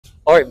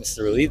Alright,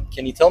 Mr. Walid,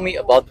 can you tell me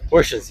about the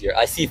Porsches here?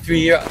 I see three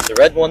here, the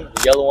red one,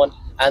 the yellow one,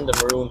 and the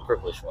maroon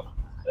purplish one.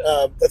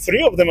 The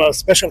three of them are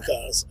special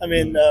cars. I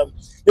mean,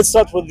 let's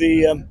start with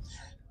the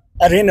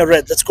Arena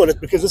Red, let's call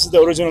it, because this is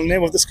the original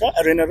name of this car,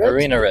 Arena Red.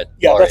 Arena red.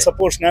 Yeah, Alright. that's a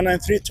Porsche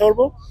 993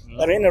 Turbo.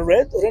 Arena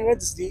Red. Arena Red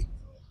is the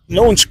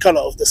launch color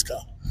of this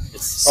car.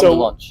 It's from the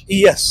launch.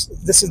 Yes,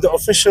 this is the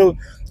official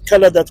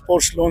color that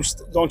Porsche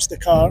launched the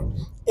car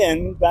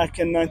in back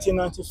in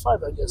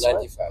 1995, I guess.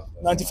 95.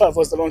 Right? 95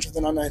 was the launch of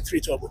the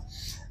 993 Turbo.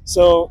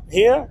 So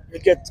here you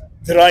get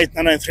the right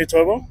 993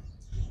 Turbo.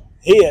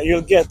 Here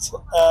you'll get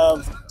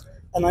a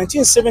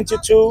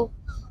 1972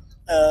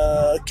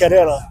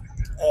 Carrera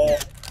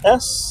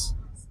S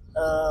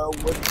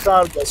with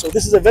Targa. So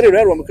this is a very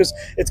rare one because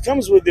it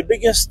comes with the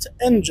biggest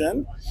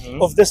engine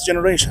of this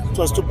generation. It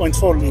was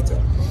 2.4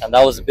 liter. And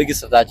that was the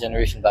biggest of that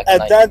generation back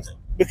in At that,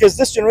 because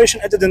this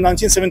generation ended in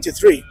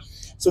 1973.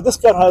 So this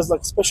car has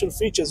like special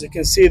features. You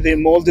can see the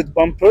molded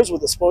bumpers with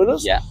the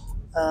spoilers. Yeah.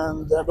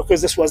 And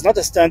because this was not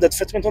a standard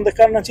fitment on the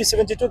car in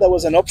 1972, that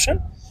was an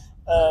option.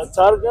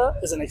 Targa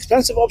is an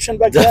expensive option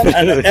back then,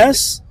 and the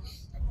S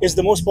is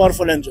the most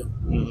powerful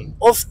engine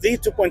of the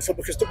 2.4,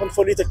 because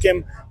 2.4 liter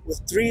came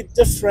with three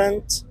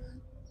different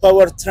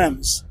power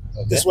trims.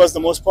 Okay. This was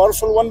the most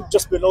powerful one,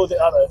 just below the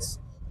RS,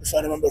 if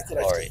I remember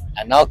correctly. Alright.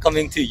 And now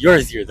coming to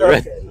yours here, the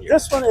red. Okay.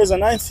 This one is a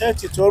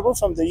 930 Turbo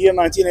from the year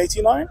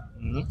 1989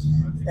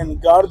 in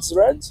Guards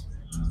Red.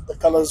 The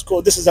color is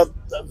called, this is a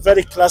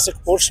very classic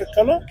Porsche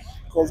color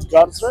called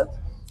Guards Red.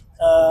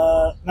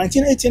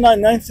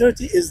 1989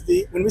 930 is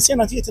the, when we say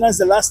 1989 is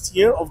the last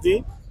year of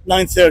the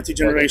 930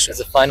 generation. It's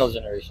the final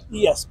generation.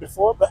 Yes,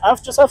 before, but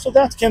just after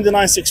that came the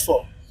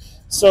 964.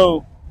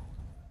 So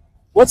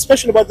what's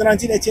special about the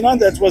 1989?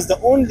 That was the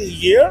only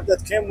year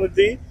that came with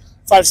the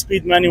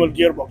 5-speed manual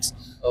gearbox.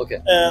 Okay.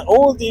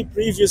 All the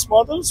previous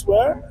models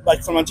were,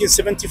 like from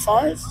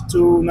 1975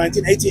 to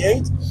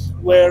 1988,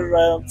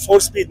 were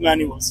 4-speed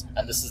manuals.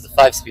 And this is the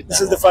 5-speed.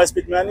 This is the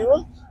 5-speed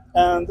manual,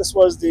 and this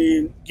was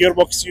the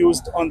gearbox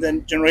used on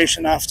the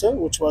generation after,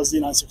 which was the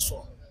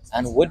 964.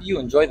 And what do you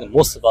enjoy the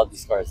most about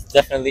these cars?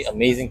 Definitely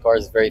amazing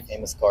cars, very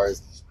famous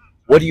cars.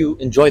 What do you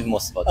enjoy the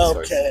most about these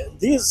cars?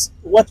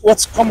 Okay,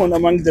 what's common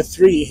among the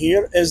three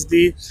here is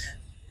the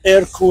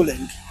air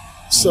cooling.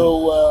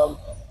 So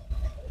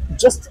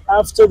just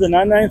after the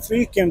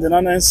 993 came the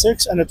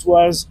 996, and it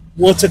was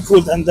water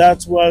cooled, and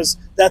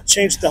that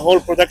changed the whole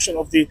production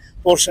of the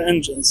Porsche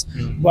engines.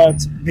 But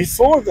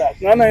before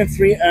that,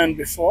 993 and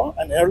before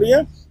and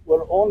earlier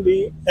were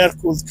only air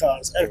cooled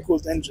cars, air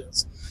cooled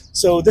engines.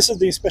 So this is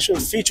the special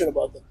feature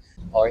about them.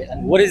 All right,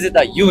 and what is it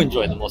that you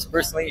enjoy the most?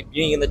 Personally,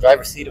 being in the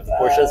driver's seat of the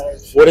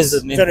Porsches, what is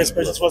the main Very thing?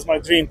 special. It was my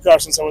dream car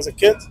since I was a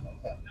kid,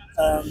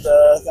 and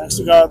thanks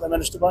to God, I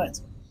managed to buy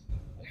it.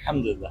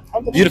 Alhamdulillah.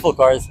 Beautiful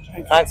cars.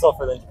 Thanks all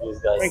for the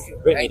interviews, guys. Thank you.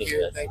 Great meeting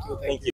you guys. Thank you. Thank you.